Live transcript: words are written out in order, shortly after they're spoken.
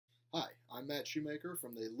I'm Matt Shoemaker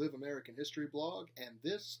from the Live American History blog, and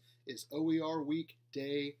this is OER Week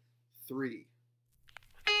Day 3.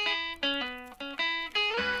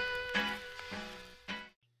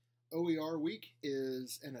 OER Week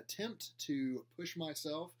is an attempt to push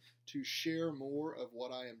myself to share more of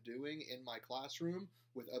what I am doing in my classroom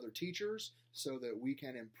with other teachers so that we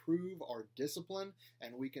can improve our discipline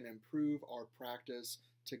and we can improve our practice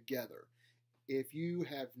together. If you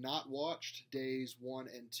have not watched days 1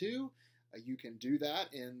 and 2, you can do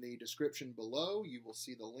that in the description below. You will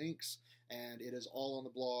see the links, and it is all on the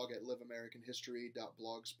blog at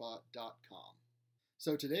liveamericanhistory.blogspot.com.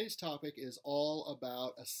 So today's topic is all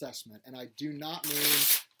about assessment, and I do not mean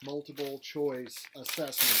multiple choice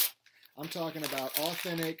assessment. I'm talking about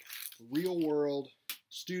authentic, real world,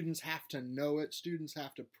 students have to know it, students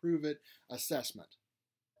have to prove it assessment.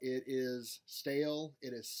 It is stale,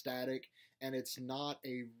 it is static, and it's not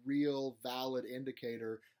a real valid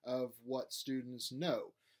indicator of what students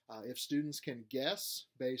know. If students can guess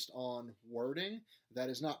based on wording, that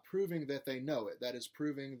is not proving that they know it. That is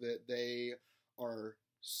proving that they are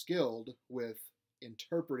skilled with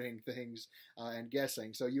interpreting things and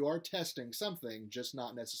guessing. So you are testing something, just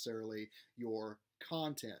not necessarily your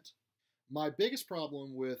content. My biggest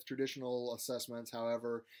problem with traditional assessments,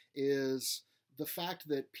 however, is the fact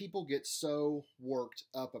that people get so worked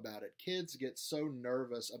up about it. Kids get so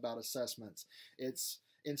nervous about assessments. It's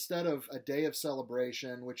instead of a day of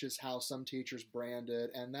celebration, which is how some teachers brand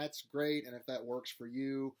it, and that's great, and if that works for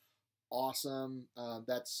you, awesome.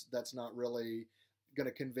 That's not really going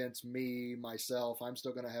to convince me, myself. I'm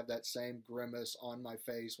still going to have that same grimace on my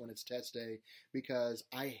face when it's test day because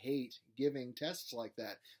I hate giving tests like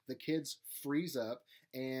that. The kids freeze up,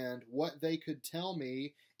 and what they could tell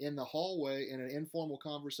me in the hallway in an informal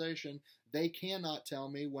conversation, they cannot tell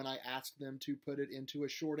me when I ask them to put it into a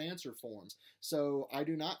short answer form. So I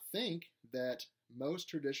do not think that most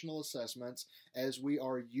traditional assessments, as we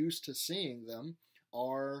are used to seeing them,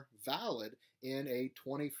 are valid in a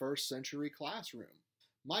 21st century classroom.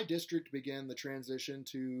 My district began the transition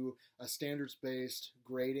to a standards-based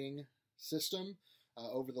grading system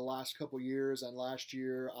over the last couple years, and last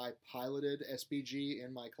year I piloted SBG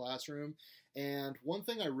in my classroom, and one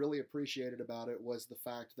thing I really appreciated about it was the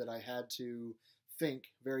fact that I had to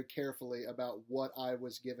think very carefully about what I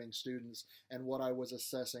was giving students and what I was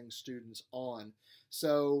assessing students on.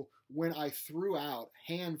 So when I threw out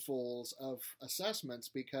handfuls of assessments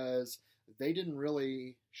because they didn't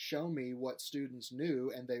really show me what students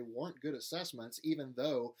knew and they weren't good assessments, even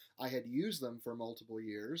though I had used them for multiple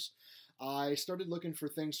years, I started looking for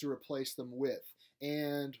things to replace them with.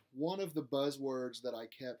 And one of the buzzwords that I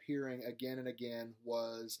kept hearing again and again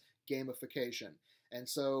was gamification. And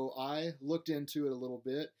so I looked into it a little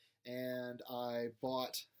bit, and I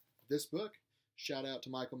bought this book. Shout out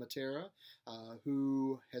to Michael Matera,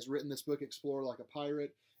 who has written this book, Explore Like a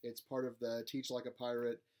Pirate. It's part of the Teach Like a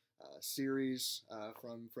Pirate series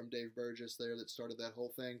from Dave Burgess there that started that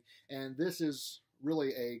whole thing. And this is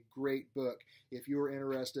really a great book if you're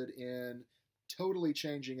interested in totally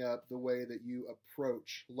changing up the way that you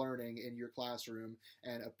approach learning in your classroom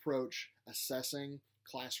and approach assessing,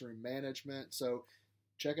 classroom management. So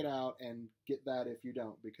check it out and get that if you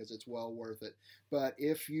don't, because it's well worth it. But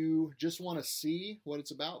if you just want to see what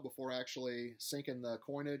it's about before actually sinking the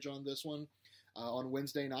coinage on this one, on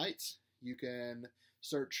Wednesday nights, you can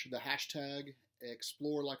search the hashtag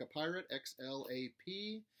Explore Like a Pirate,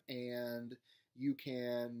 XLAP, and you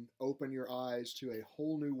can open your eyes to a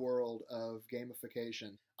whole new world of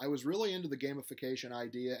gamification. I was really into the gamification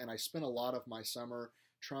idea, and I spent a lot of my summer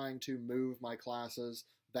trying to move my classes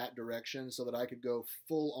that direction so that I could go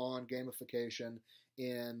full-on gamification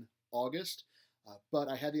in August. But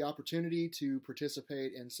I had the opportunity to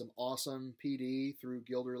participate in some awesome PD through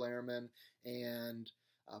Gilder Lehrman and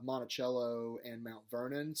Monticello and Mount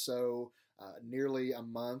Vernon. So nearly a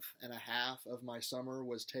month and a half of my summer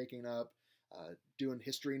was taken up doing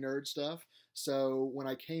history nerd stuff. So when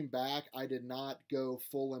I came back, I did not go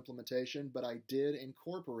full implementation, but I did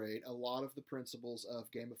incorporate a lot of the principles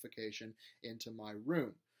of gamification into my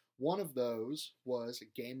room. One of those was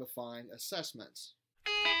gamifying assessments.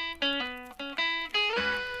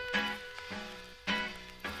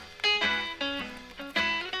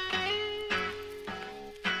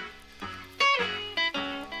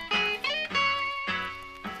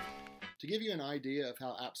 To give you an idea of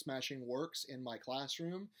how app smashing works in my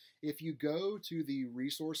classroom, if you go to the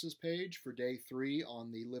resources page for day 3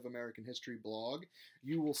 on the Live American History blog,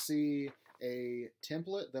 you will see a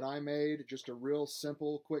template that I made, just a real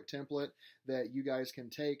simple, quick template that you guys can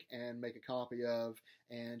take and make a copy of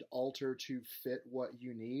and alter to fit what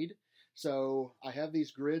you need. So I have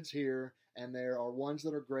these grids here, and there are ones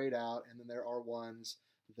that are grayed out, and then there are ones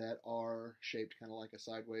that are shaped kind of like a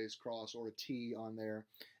sideways cross or a T on there.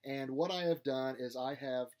 And what I have done is I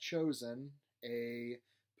have chosen a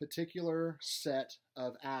particular set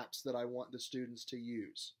of apps that I want the students to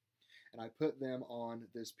use, and I put them on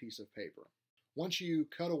this piece of paper. Once you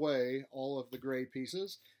cut away all of the gray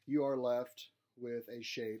pieces, you are left with a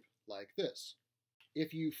shape like this.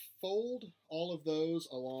 If you fold all of those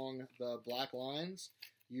along the black lines,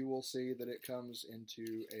 you will see that it comes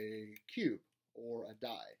into a cube or a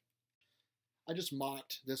die. I just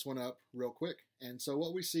mocked this one up real quick, and so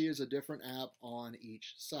what we see is a different app on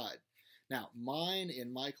each side. Now, mine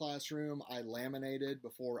in my classroom, I laminated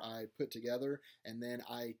before I put together, and then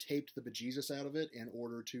I taped the bejesus out of it in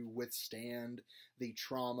order to withstand the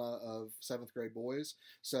trauma of 7th grade boys.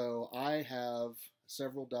 So I have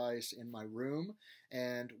several dice in my room,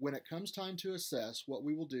 and when it comes time to assess, what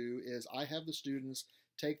we will do is I have the students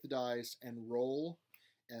take the dice and roll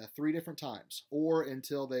 3 different times, or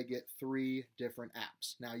until they get 3 different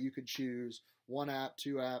apps. Now you could choose 1 app,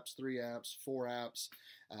 2 apps, 3 apps, 4 apps.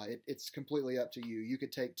 It's completely up to you. You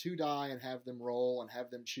could take 2 die and have them roll and have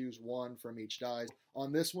them choose 1 from each die.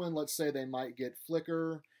 On this one, let's say they might get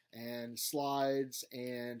Flickr and Slides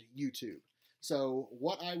and YouTube. So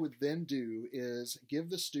what I would then do is give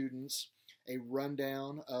the students a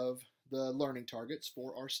rundown of the learning targets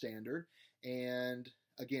for our standard, and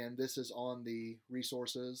again, this is on the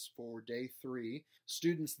resources for day 3.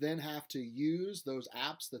 Students then have to use those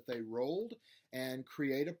apps that they rolled and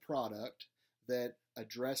create a product that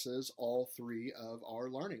addresses all 3 of our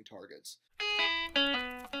learning targets.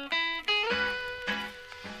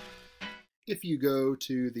 If you go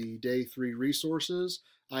to the day 3 resources,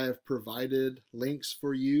 I have provided links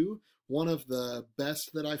for you. One of the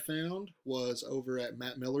best that I found was over at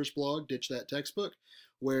Matt Miller's blog, Ditch That Textbook,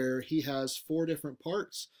 where he has 4 different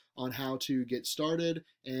parts on how to get started,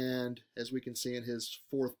 and as we can see in his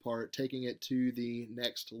 4th part, taking it to the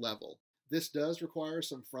next level. This does require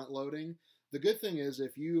some front loading. The good thing is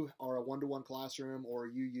if you are a one-to-one classroom, or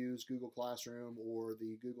you use Google Classroom or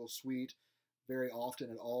the Google Suite very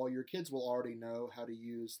often at all, your kids will already know how to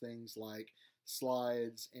use things like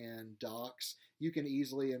Slides and Docs. You can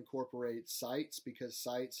easily incorporate Sites because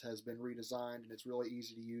Sites has been redesigned and it's really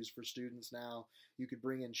easy to use for students now. You could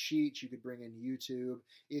bring in Sheets, you could bring in YouTube.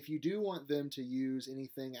 If you do want them to use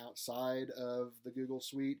anything outside of the Google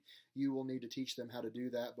Suite, you will need to teach them how to do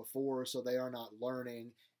that before, so they are not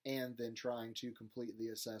learning and then trying to complete the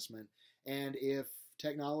assessment. And if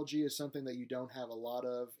technology is something that you don't have a lot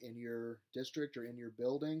of in your district or in your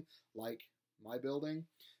building, like my building,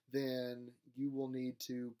 then you will need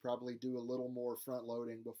to probably do a little more front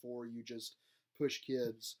loading before you just push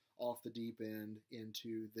kids off the deep end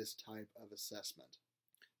into this type of assessment.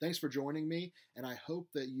 Thanks for joining me, and I hope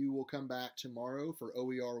that you will come back tomorrow for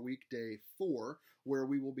OER Week Day 4, where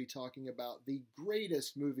we will be talking about the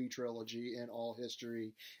greatest movie trilogy in all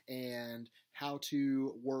history and how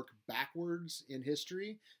to work backwards in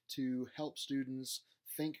history to help students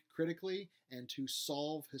think critically and to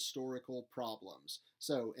solve historical problems.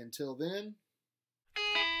 So until then,